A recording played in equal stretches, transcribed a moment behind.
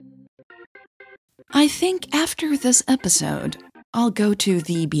I think after this episode, I'll go to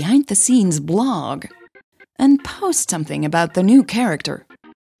the behind-the-scenes blog and post something about the new character.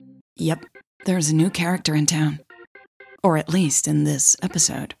 Yep, there's a new character in town. Or at least in this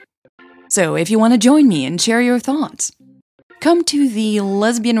episode. So if you want to join me and share your thoughts, come to the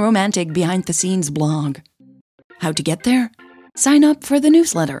Lesbian Romantic behind-the-scenes blog. How to get there? Sign up for the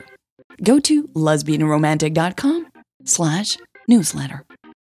newsletter. Go to lesbianromantic.com/newsletter.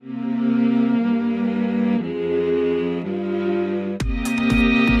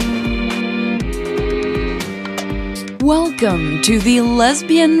 Welcome to the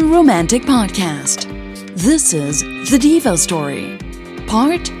Lesbian Romantic Podcast. This is the Diva Story,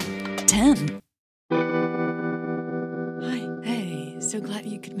 Part 10. Hi, hey, so glad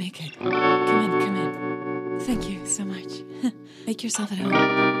you could make it. Come in. Thank you so much. Make yourself at home.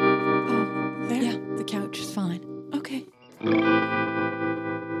 Oh, there? Yeah, the couch is fine. Okay.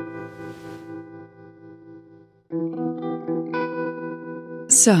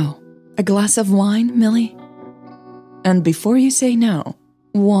 So, a glass of wine, Millie? And before you say no,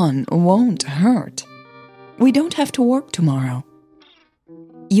 one won't hurt. We don't have to work tomorrow.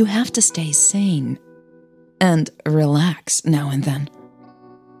 You have to stay sane and relax now and then.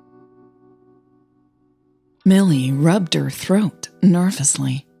 Millie rubbed her throat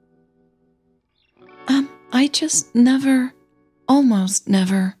nervously. I just almost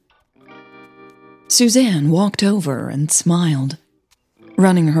never. Suzanne walked over and smiled,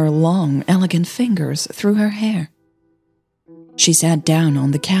 running her long, elegant fingers through her hair. She sat down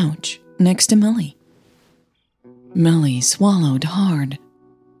on the couch next to Millie. Millie swallowed hard.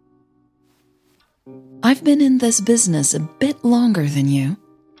 I've been in this business a bit longer than you,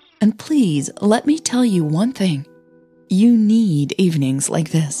 and please let me tell you one thing. You need evenings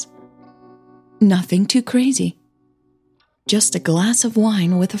like this. Nothing too crazy. Just a glass of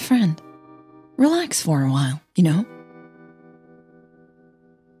wine with a friend. Relax for a while, you know?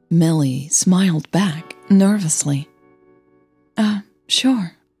 Millie smiled back nervously.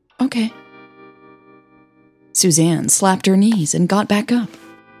 Sure. Okay. Suzanne slapped her knees and got back up.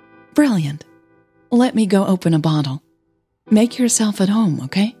 Brilliant. Let me go open a bottle. Make yourself at home,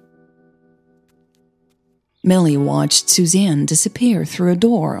 okay? Millie watched Suzanne disappear through a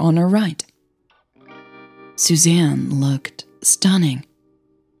door on her right. Suzanne looked stunning.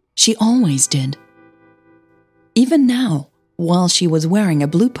 She always did. Even now, while she was wearing a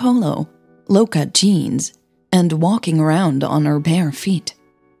blue polo, low-cut jeans, and walking around on her bare feet.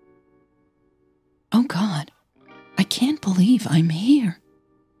 Oh God, I can't believe I'm here,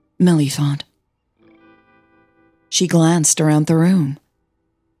 Millie thought. She glanced around the room.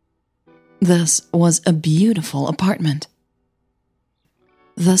 This was a beautiful apartment.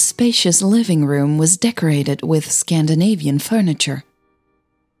 The spacious living room was decorated with Scandinavian furniture.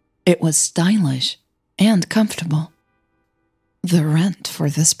 It was stylish and comfortable. The rent for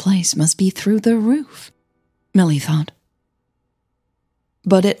this place must be through the roof, Millie thought.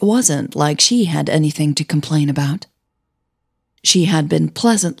 But it wasn't like she had anything to complain about. She had been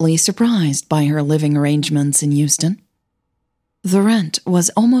pleasantly surprised by her living arrangements in Houston. The rent was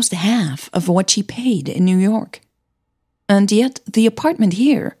almost half of what she paid in New York, and yet the apartment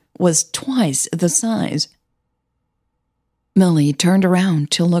here was twice the size. Millie turned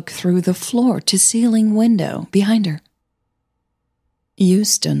around to look through the floor-to-ceiling window behind her.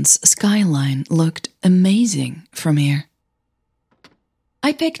 Houston's skyline looked amazing from here.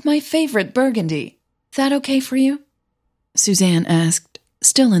 I picked my favorite burgundy. That okay for you? Suzanne asked,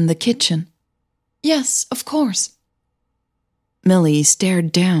 still in the kitchen. Yes, of course. Millie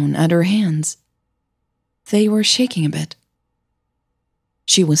stared down at her hands. They were shaking a bit.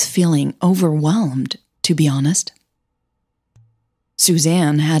 She was feeling overwhelmed, to be honest.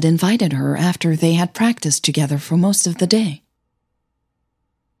 Suzanne had invited her after they had practiced together for most of the day.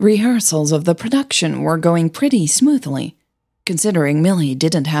 Rehearsals of the production were going pretty smoothly, considering Millie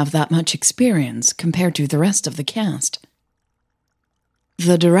didn't have that much experience compared to the rest of the cast.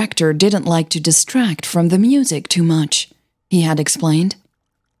 The director didn't like to distract from the music too much, he had explained,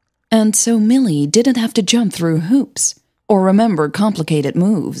 and so Millie didn't have to jump through hoops or remember complicated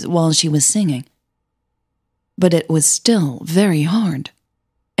moves while she was singing. But it was still very hard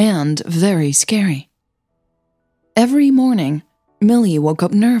and very scary. Every morning, Millie woke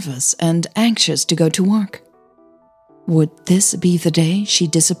up nervous and anxious to go to work. Would this be the day she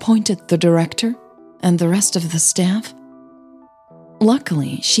disappointed the director and the rest of the staff?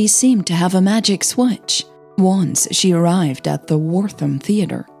 Luckily, she seemed to have a magic switch once she arrived at the Wortham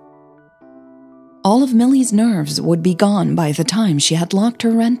Theater. All of Millie's nerves would be gone by the time she had locked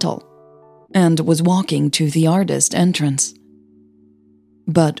her rental and was walking to the artist entrance.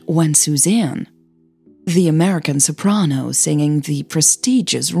 But when Suzanne, the American soprano singing the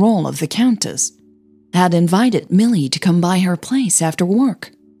prestigious role of the Countess, had invited Millie to come by her place after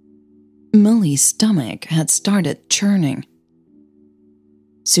work. Millie's stomach had started churning.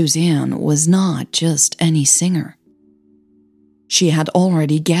 Suzanne was not just any singer. She had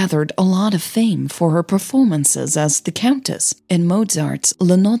already gathered a lot of fame for her performances as the Countess in Mozart's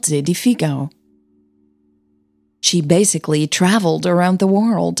Le Nozze di Figaro. She basically traveled around the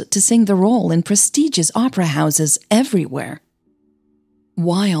world to sing the role in prestigious opera houses everywhere.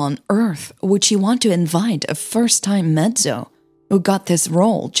 Why on earth would she want to invite a first-time mezzo who got this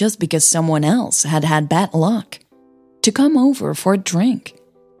role just because someone else had had bad luck to come over for a drink?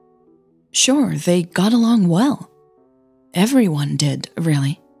 Sure, they got along well. Everyone did,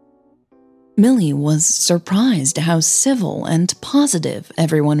 really. Millie was surprised how civil and positive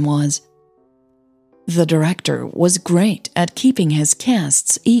everyone was. The director was great at keeping his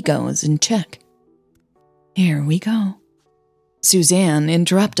cast's egos in check. Here we go. Suzanne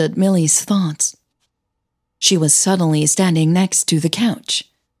interrupted Millie's thoughts. She was suddenly standing next to the couch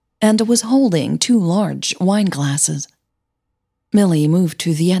and was holding 2 large wine glasses. Millie moved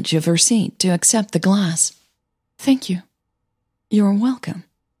to the edge of her seat to accept the glass. Thank you. You're welcome.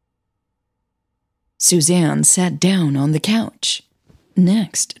 Suzanne sat down on the couch,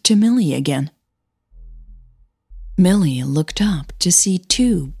 next to Millie again. Millie looked up to see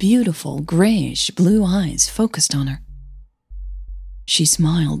 2 beautiful grayish-blue eyes focused on her. She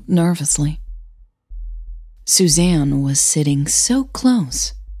smiled nervously. Suzanne was sitting so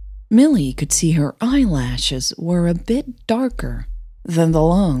close, Millie could see her eyelashes were a bit darker than the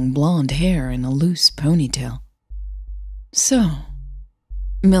long blonde hair in a loose ponytail. So,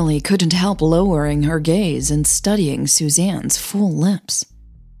 Millie couldn't help lowering her gaze and studying Suzanne's full lips.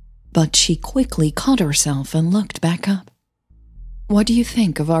 But she quickly caught herself and looked back up. What do you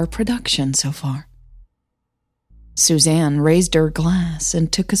think of our production so far? Suzanne raised her glass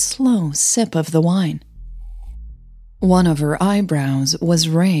and took a slow sip of the wine. One of her eyebrows was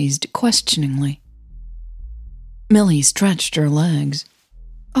raised questioningly. Millie stretched her legs.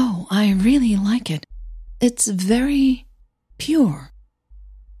 Oh, I really like it. It's very pure,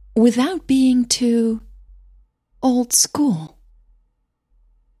 without being too old school.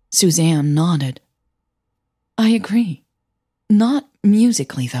 Suzanne nodded. I agree. Not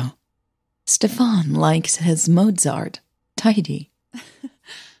musically, though. Stefan likes his Mozart tidy.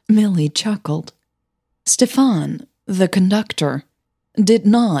 Millie chuckled. Stefan, the conductor, did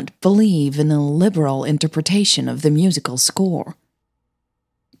not believe in a liberal interpretation of the musical score.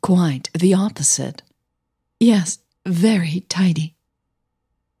 Quite the opposite. Yes, very tidy.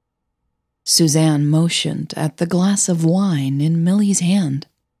 Suzanne motioned at the glass of wine in Millie's hand.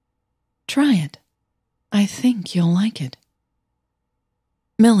 Try it. I think you'll like it.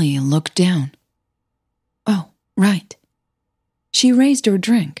 Millie looked down. Oh, right. She raised her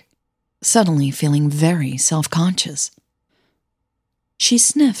drink, suddenly feeling very self-conscious. She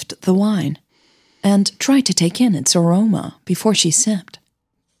sniffed the wine and tried to take in its aroma before she sipped.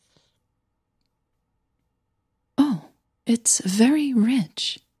 Oh, it's very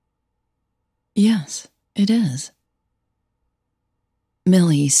rich. Yes, it is.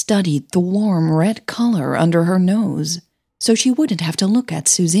 Millie studied the warm red color under her nose so she wouldn't have to look at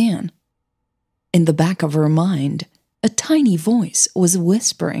Suzanne. In the back of her mind, a tiny voice was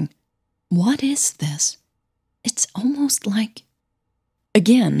whispering, "What is this? It's almost like..."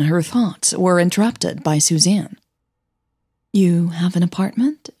 Again, her thoughts were interrupted by Suzanne. You have an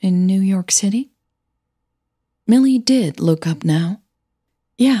apartment in New York City? Millie did look up now.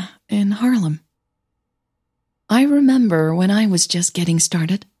 Yeah, in Harlem. I remember when I was just getting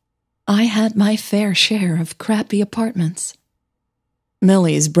started, I had my fair share of crappy apartments.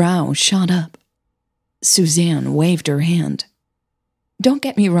 Millie's brow shot up. Suzanne waved her hand. Don't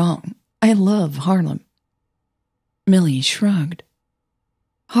get me wrong, I love Harlem. Millie shrugged.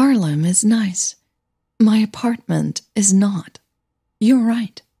 Harlem is nice. My apartment is not. You're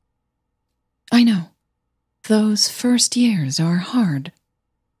right. I know. Those first years are hard.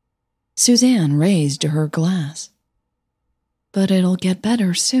 Suzanne raised her glass. But it'll get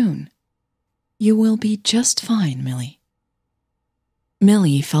better soon. You will be just fine, Millie.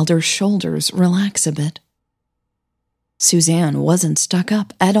 Millie felt her shoulders relax a bit. Suzanne wasn't stuck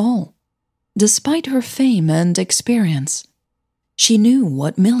up at all. Despite her fame and experience, she knew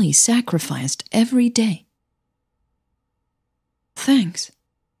what Millie sacrificed every day. Thanks.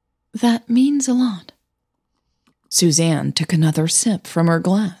 That means a lot. Suzanne took another sip from her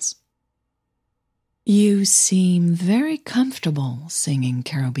glass. You seem very comfortable singing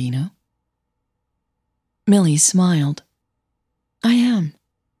Cherubino. Millie smiled. I am.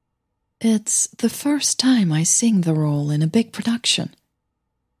 It's the first time I sing the role in a big production,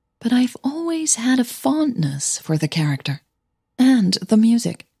 but I've always had a fondness for the character and the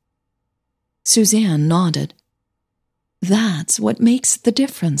music. Suzanne nodded. That's what makes the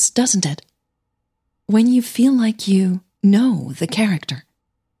difference, doesn't it? When you feel like you know the character.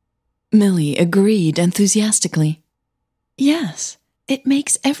 Millie agreed enthusiastically. Yes, it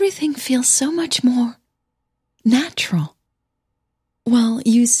makes everything feel so much more natural. Well,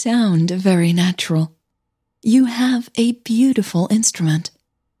 you sound very natural. You have a beautiful instrument,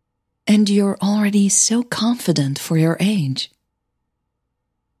 and you're already so confident for your age.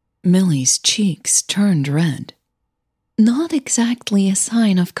 Millie's cheeks turned red. Not exactly a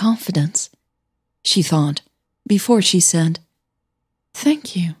sign of confidence, she thought, before she said,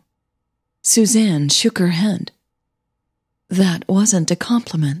 "Thank you." Suzanne shook her head. That wasn't a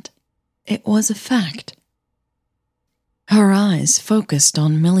compliment. It was a fact. Her eyes focused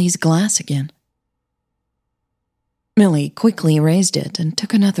on Millie's glass again. Millie quickly raised it and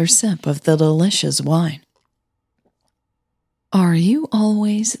took another sip of the delicious wine. Are you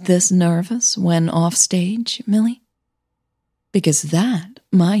always this nervous when off stage, Millie? Because that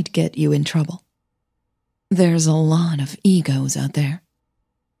might get you in trouble. There's a lot of egos out there.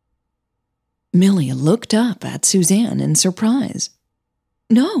 Millie looked up at Suzanne in surprise.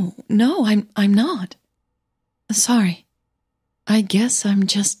 No, I'm not. Sorry. I guess I'm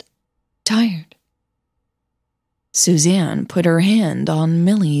just tired. Suzanne put her hand on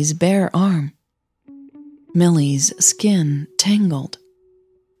Millie's bare arm. Millie's skin tingled.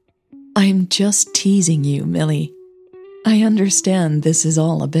 I'm just teasing you, Millie. I understand this is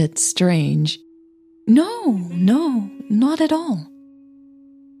all a bit strange. No, not at all.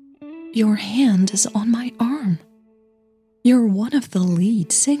 Your hand is on my arm. You're one of the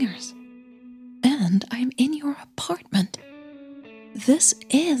lead singers. And I'm in your apartment. This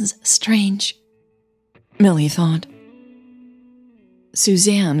is strange, Millie thought.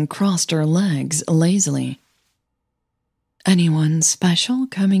 Suzanne crossed her legs lazily. Anyone special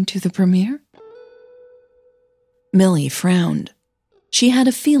coming to the premiere? Millie frowned. She had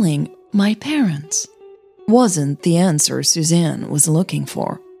a feeling my parents wasn't the answer Suzanne was looking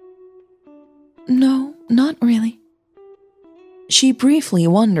for. No, not really. She briefly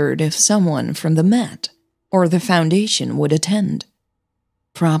wondered if someone from the Met or the Foundation would attend.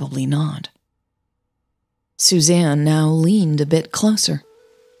 Probably not. Suzanne now leaned a bit closer,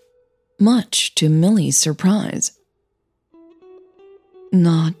 much to Millie's surprise.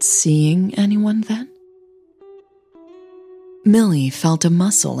 Not seeing anyone then? Millie felt a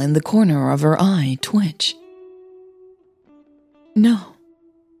muscle in the corner of her eye twitch. No,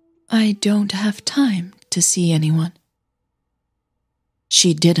 I don't have time to see anyone.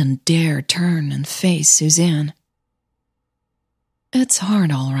 She didn't dare turn and face Suzanne. It's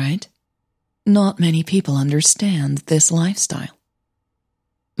hard, all right. Not many people understand this lifestyle.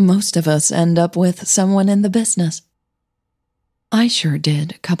 Most of us end up with someone in the business. I sure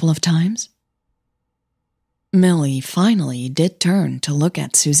did a couple of times. Millie finally did turn to look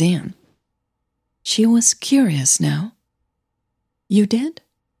at Suzanne. She was curious now. You did?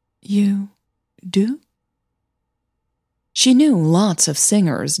 You do? She knew lots of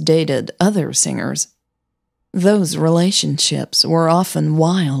singers dated other singers. Those relationships were often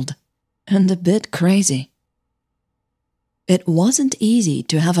wild and a bit crazy. It wasn't easy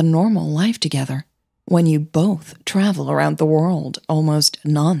to have a normal life together when you both travel around the world almost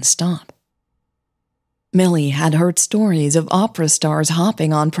non-stop. Millie had heard stories of opera stars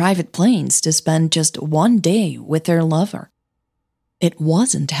hopping on private planes to spend just one day with their lover. It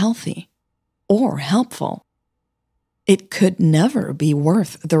wasn't healthy or helpful. It could never be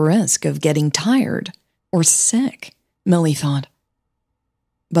worth the risk of getting tired or sick, Millie thought.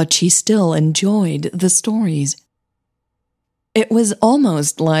 But she still enjoyed the stories. It was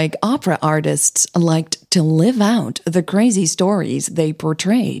almost like opera artists liked to live out the crazy stories they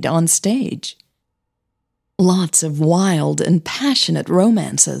portrayed on stage. Lots of wild and passionate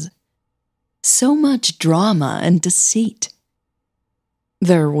romances. So much drama and deceit.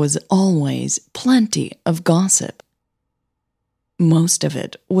 There was always plenty of gossip. Most of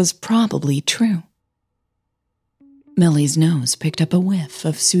it was probably true. Millie's nose picked up a whiff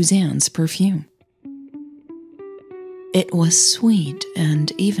of Suzanne's perfume. It was sweet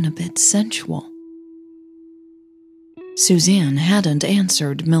and even a bit sensual. Suzanne hadn't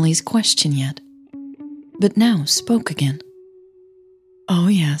answered Millie's question yet, but now spoke again. Oh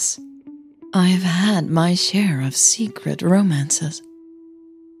yes, I've had my share of secret romances.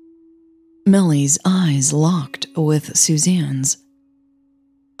 Millie's eyes locked with Suzanne's.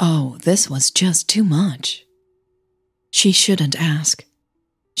 Oh, this was just too much. She shouldn't ask.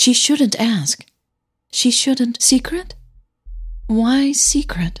 She shouldn't ask. She shouldn't. Secret? Why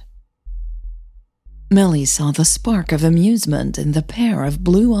secret? Millie saw the spark of amusement in the pair of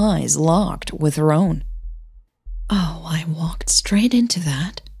blue eyes locked with her own. Oh, I walked straight into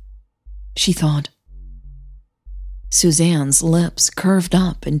that, she thought. Suzanne's lips curved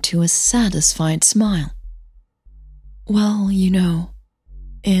up into a satisfied smile. Well, you know,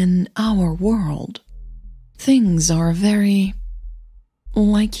 in our world, things are very,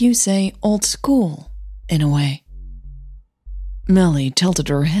 like you say, old school, in a way. Millie tilted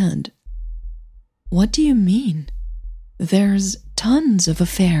her head. What do you mean? There's tons of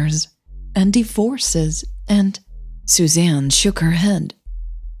affairs and divorces and... Suzanne shook her head.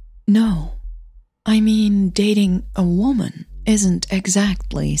 No, I mean dating a woman isn't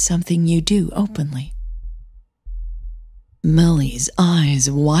exactly something you do openly. Millie's eyes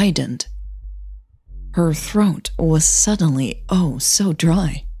widened. Her throat was suddenly, oh, so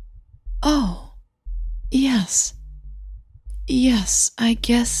dry. Oh, yes. Yes, I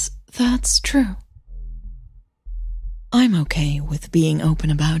guess that's true. I'm okay with being open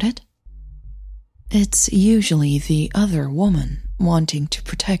about it. It's usually the other woman wanting to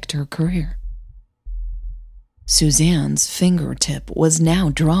protect her career. Suzanne's fingertip was now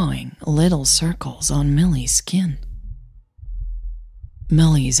drawing little circles on Millie's skin.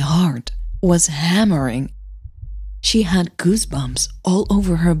 Millie's heart was hammering. She had goosebumps all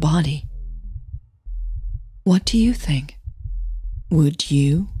over her body. What do you think? Would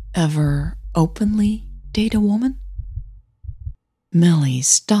you ever openly date a woman? Millie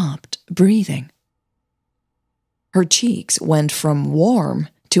stopped breathing. Her cheeks went from warm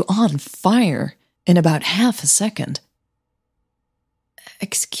to on fire in about half a second.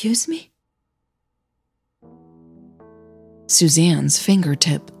 Excuse me? Suzanne's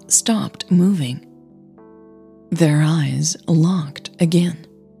fingertip stopped moving. Their eyes locked again.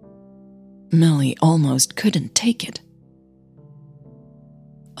 Millie almost couldn't take it.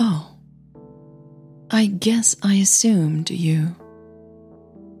 Oh, I guess I assumed you...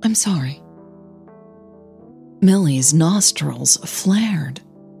 I'm sorry. Millie's nostrils flared.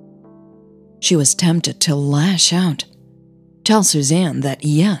 She was tempted to lash out, tell Suzanne that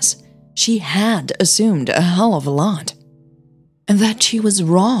yes, she had assumed a hell of a lot, and that she was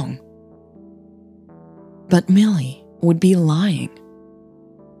wrong. But Millie would be lying.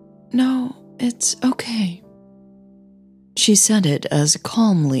 No, it's okay. She said it as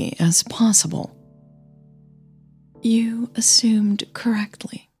calmly as possible. You assumed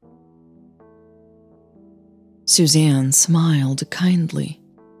correctly. Suzanne smiled kindly.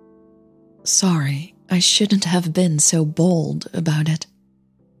 Sorry, I shouldn't have been so bold about it.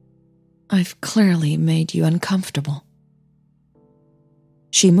 I've clearly made you uncomfortable.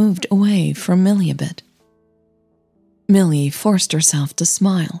 She moved away from Millie a bit. Millie forced herself to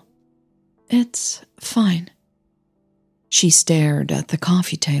smile. It's fine. She stared at the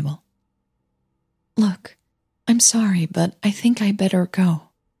coffee table. Look, I'm sorry, but I think I better go.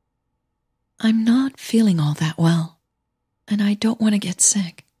 I'm not feeling all that well, and I don't want to get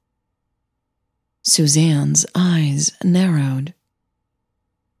sick. Suzanne's eyes narrowed.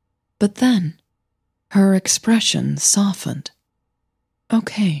 But then, her expression softened.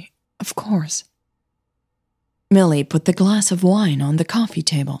 Okay, of course. Millie put the glass of wine on the coffee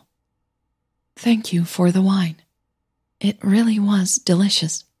table. Thank you for the wine. It really was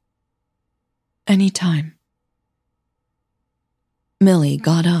delicious. Any time. Millie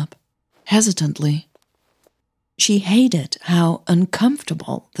got up. Hesitantly. She hated how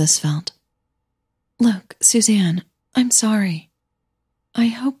uncomfortable this felt. Look, Suzanne, I'm sorry. I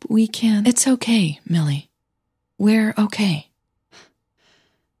hope we can... It's okay, Millie. We're okay.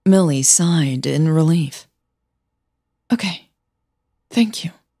 Millie sighed in relief. Okay. Thank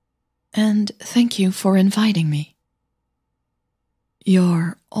you. And thank you for inviting me.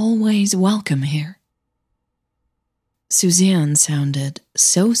 You're always welcome here. Suzanne sounded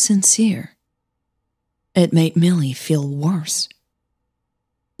so sincere. It made Millie feel worse.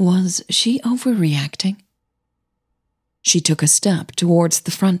 Was she overreacting? She took a step towards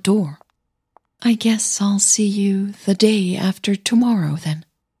the front door. I guess I'll see you the day after tomorrow, then.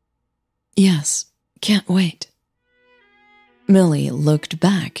 Yes, can't wait. Millie looked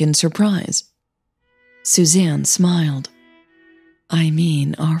back in surprise. Suzanne smiled. I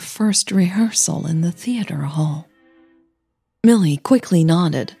mean, our first rehearsal in the theater hall. Millie quickly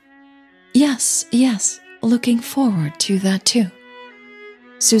nodded. Yes, looking forward to that too.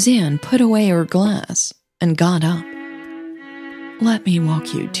 Suzanne put away her glass and got up. Let me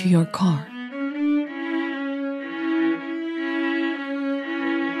walk you to your car.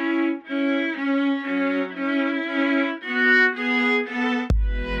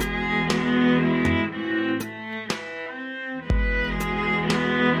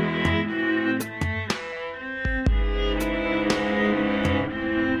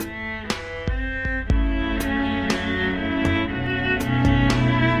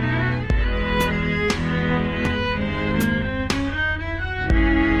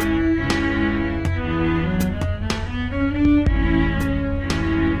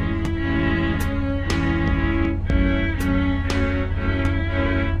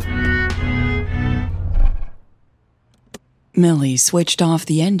 Millie switched off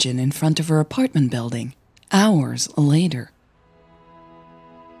the engine in front of her apartment building hours later.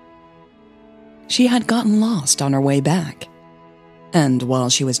 She had gotten lost on her way back, and while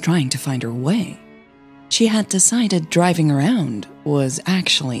she was trying to find her way, she had decided driving around was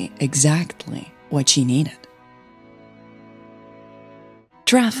actually exactly what she needed.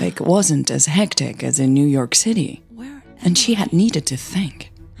 Traffic wasn't as hectic as in New York City, and she had needed to think.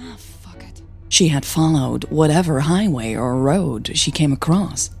 She had followed whatever highway or road she came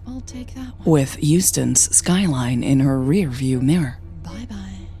across, I'll take that one. with Houston's skyline in her rearview mirror.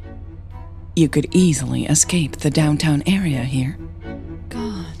 Bye-bye. You could easily escape the downtown area here.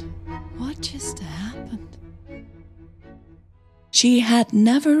 God, what just happened? She had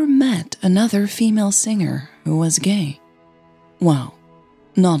never met another female singer who was gay. Well,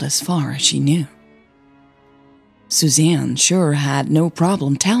 not as far as she knew. Suzanne sure had no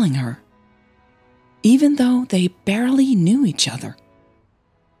problem telling her, even though they barely knew each other.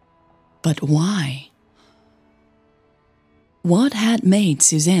 But why? What had made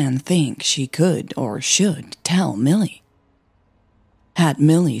Suzanne think she could or should tell Millie? Had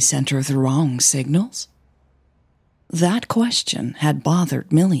Millie sent her the wrong signals? That question had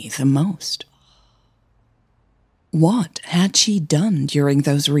bothered Millie the most. What had she done during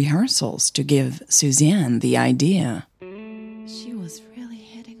those rehearsals to give Suzanne the idea? She was really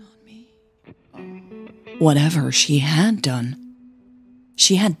hitting on me. Whatever she had done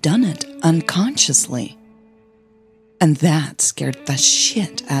it unconsciously. And that scared the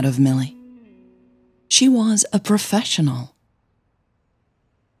shit out of Millie. She was a professional.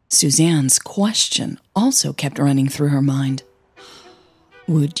 Suzanne's question also kept running through her mind.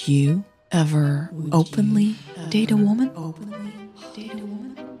 Would you ever openly date a woman?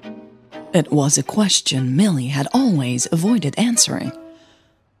 It was a question Millie had always avoided answering.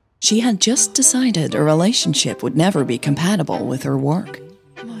 She had just decided a relationship would never be compatible with her work.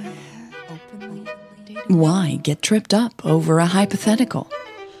 Why get tripped up over a hypothetical?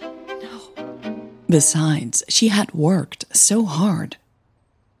 No. Besides, she had worked so hard.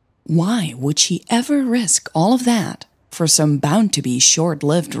 Why would she ever risk all of that for some bound-to-be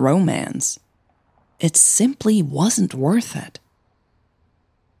short-lived romance? It simply wasn't worth it.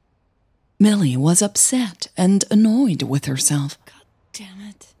 Millie was upset and annoyed with herself. God damn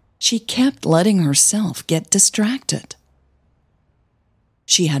it. She kept letting herself get distracted.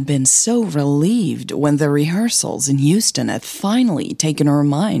 She had been so relieved when the rehearsals in Houston had finally taken her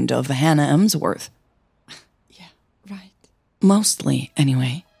mind off Hannah Emsworth. Yeah, right. Mostly,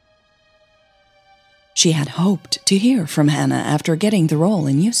 anyway. She had hoped to hear from Hannah after getting the role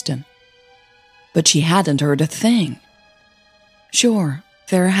in Houston. But she hadn't heard a thing. Sure,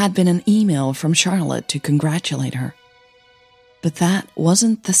 there had been an email from Charlotte to congratulate her. But that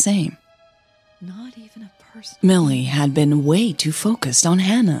wasn't the same. Not even a person. Millie had been way too focused on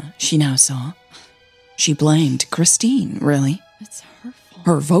Hannah, she now saw. She blamed Christine, really. It's her fault.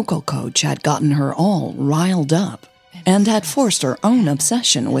 Her vocal coach had gotten her all riled up and had forced her own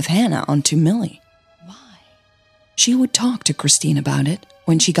obsession with Hannah onto Millie. Why? She would talk to Christine about it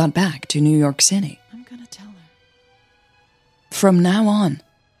when she got back to New York City. I'm gonna tell her. From now on,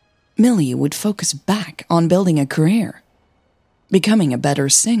 Millie would focus back on building a career, becoming a better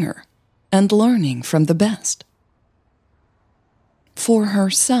singer, and learning from the best. For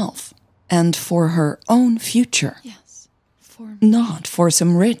herself and for her own future. Yes, for me. Not for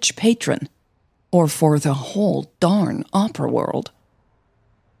some rich patron or for the whole darn opera world.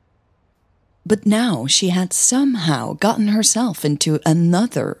 But now she had somehow gotten herself into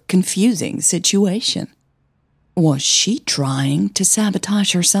another confusing situation. Was she trying to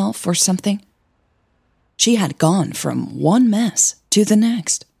sabotage herself or something? She had gone from one mess to the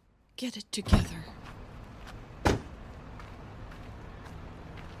next. Get it together.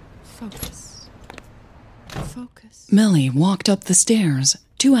 Focus. Focus. Millie walked up the stairs,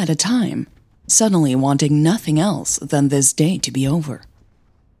 2 at a time, suddenly wanting nothing else than this day to be over.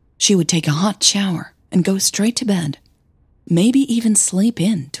 She would take a hot shower and go straight to bed, maybe even sleep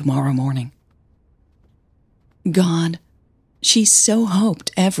in tomorrow morning. God, she so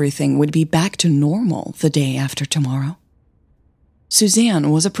hoped everything would be back to normal the day after tomorrow. Suzanne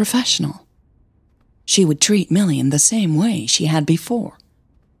was a professional. She would treat Millie in the same way she had before,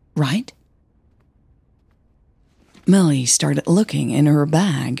 right? Millie started looking in her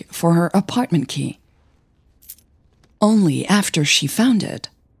bag for her apartment key. Only after she found it,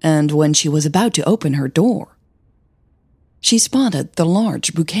 and when she was about to open her door, she spotted the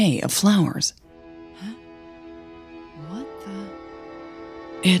large bouquet of flowers. Huh? What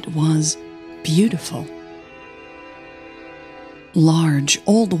the? It was beautiful. Large,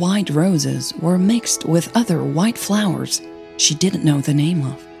 old white roses were mixed with other white flowers she didn't know the name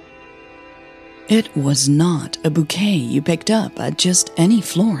of. It was not a bouquet you picked up at just any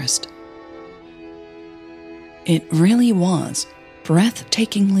florist. It really was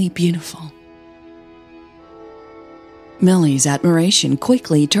breathtakingly beautiful. Millie's admiration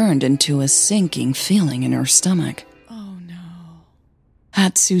quickly turned into a sinking feeling in her stomach. Oh no.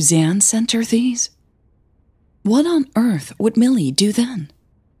 Had Suzanne sent her these? What on earth would Millie do then?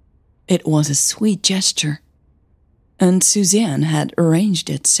 It was a sweet gesture, and Suzanne had arranged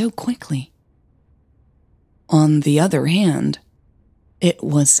it so quickly. On the other hand, it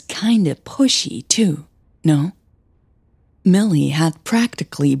was kinda pushy too, no? Millie had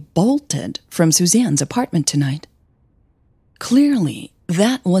practically bolted from Suzanne's apartment tonight. Clearly,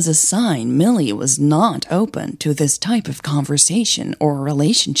 that was a sign Millie was not open to this type of conversation or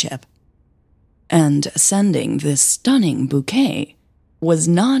relationship. And sending this stunning bouquet was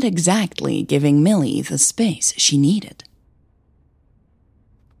not exactly giving Millie the space she needed.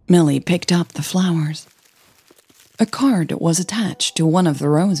 Millie picked up the flowers. A card was attached to one of the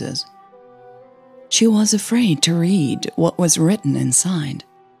roses. She was afraid to read what was written inside.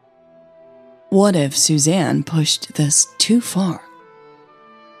 What if Suzanne pushed this too far?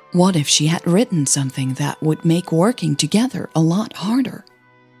 What if she had written something that would make working together a lot harder?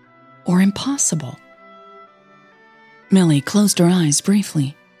 Or impossible? Millie closed her eyes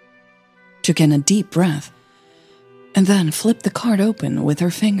briefly, took in a deep breath, and then flipped the card open with her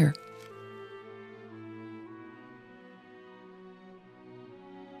finger.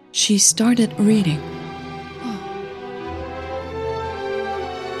 She started reading.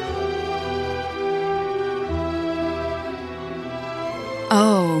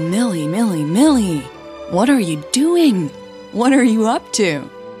 Oh, Millie, Millie, Millie, what are you doing? What are you up to?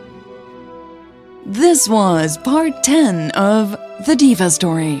 This was part 10 of The Diva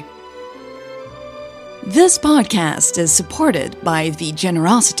Story. This podcast is supported by the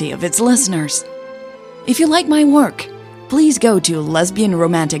generosity of its listeners. If you like my work, please go to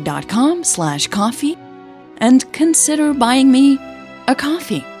lesbianromantic.com/coffee and consider buying me a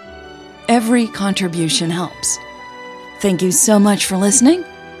coffee. Every contribution helps. Thank you so much for listening,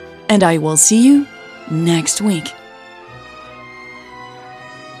 and I will see you next week.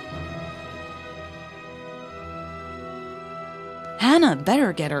 Hannah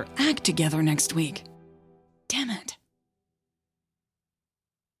better get her act together next week. Damn it.